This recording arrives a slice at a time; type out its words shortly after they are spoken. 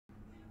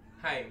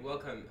Hi,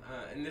 welcome.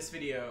 In this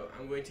video,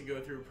 I'm going to go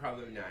through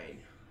problem 9.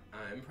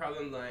 In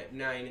problem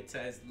 9, it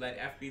says, let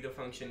f be the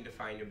function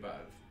defined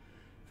above.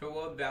 For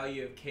what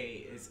value of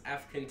k is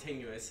f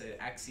continuous at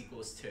x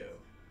equals 2?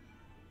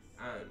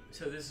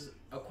 So this is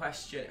a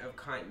question of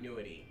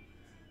continuity.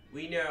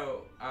 We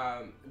know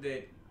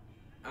that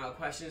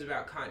questions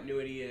about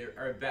continuity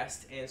are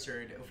best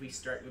answered if we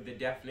start with the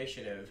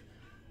definition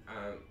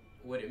of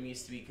what it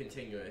means to be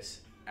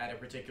continuous at a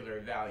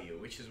particular value,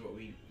 which is what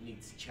we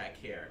need to check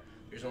here.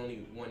 There's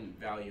only one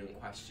value in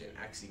question,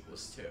 x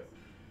equals 2.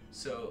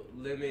 So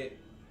limit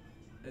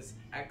as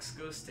x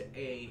goes to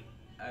a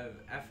of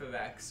f of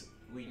x,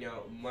 we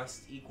know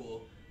must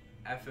equal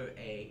f of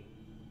a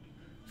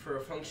for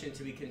a function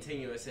to be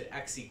continuous at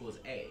x equals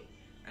a.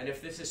 And if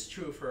this is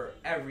true for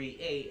every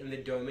a in the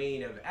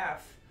domain of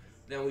f,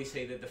 then we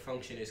say that the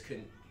function is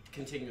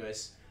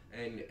continuous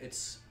in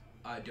its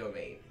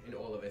domain, in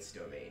all of its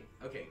domain.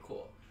 Okay,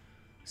 cool.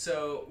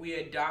 So we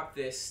adopt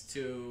this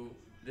to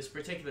this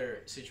particular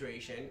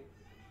situation,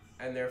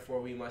 and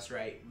therefore we must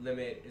write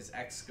limit as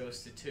x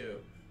goes to 2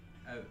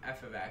 of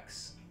f of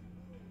x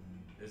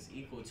is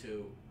equal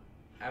to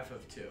f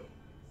of 2.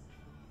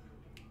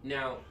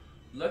 Now,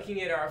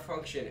 looking at our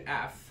function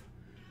f,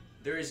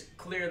 there is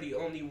clearly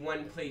only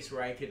one place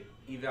where I could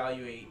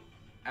evaluate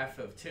f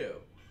of 2,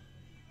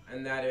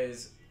 and that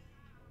is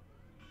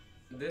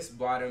this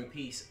bottom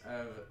piece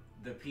of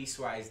the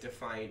piecewise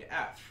defined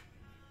f.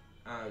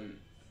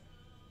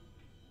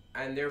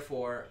 And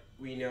therefore,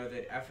 we know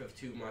that f of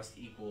 2 must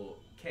equal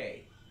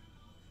k.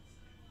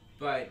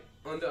 But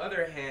on the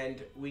other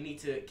hand, we need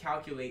to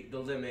calculate the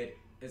limit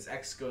as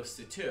x goes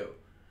to 2.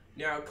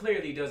 Now, it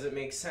clearly doesn't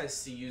make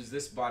sense to use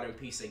this bottom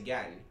piece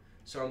again,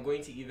 so I'm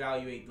going to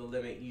evaluate the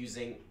limit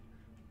using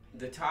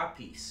the top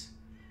piece.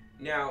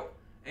 Now,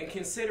 and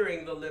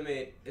considering the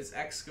limit as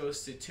x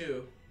goes to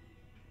 2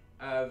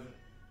 of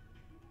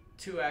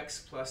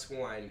 2x plus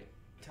 1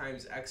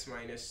 times x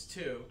minus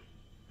 2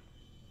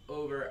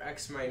 over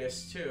x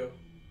minus 2,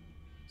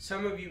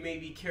 some of you may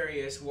be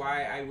curious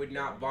why I would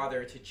not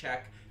bother to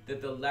check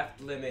that the left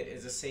limit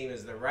is the same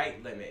as the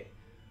right limit.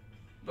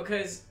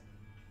 Because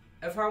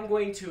if I'm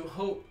going to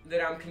hope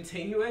that I'm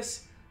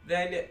continuous,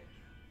 then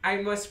I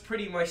must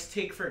pretty much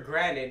take for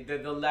granted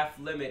that the left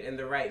limit and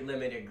the right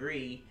limit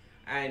agree,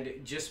 and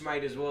just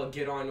might as well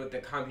get on with the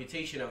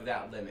computation of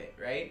that limit,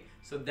 right?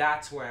 So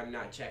that's why I'm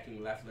not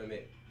checking left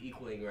limit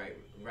equaling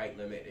right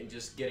limit and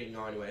just getting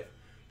on with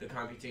the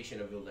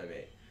computation of the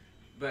limit.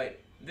 But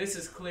this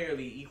is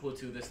clearly equal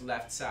to this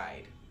left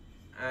side.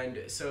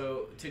 And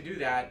so to do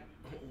that,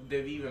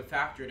 they've even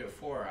factored it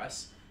for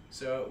us.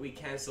 So we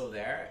cancel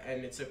there,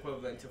 and it's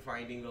equivalent to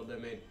finding the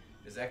limit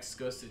as x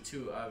goes to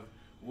 2 of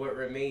what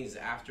remains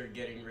after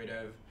getting rid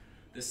of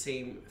the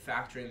same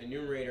factor in the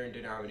numerator and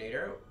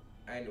denominator.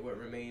 And what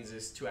remains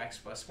is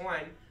 2x plus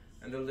 1.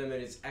 And the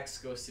limit is x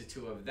goes to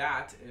 2 of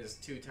that is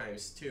 2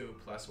 times 2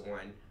 plus 1,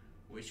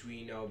 which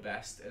we know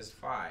best as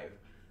 5.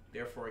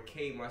 Therefore,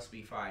 k must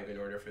be 5 in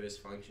order for this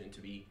function to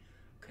be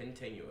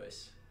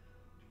continuous.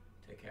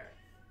 Take care.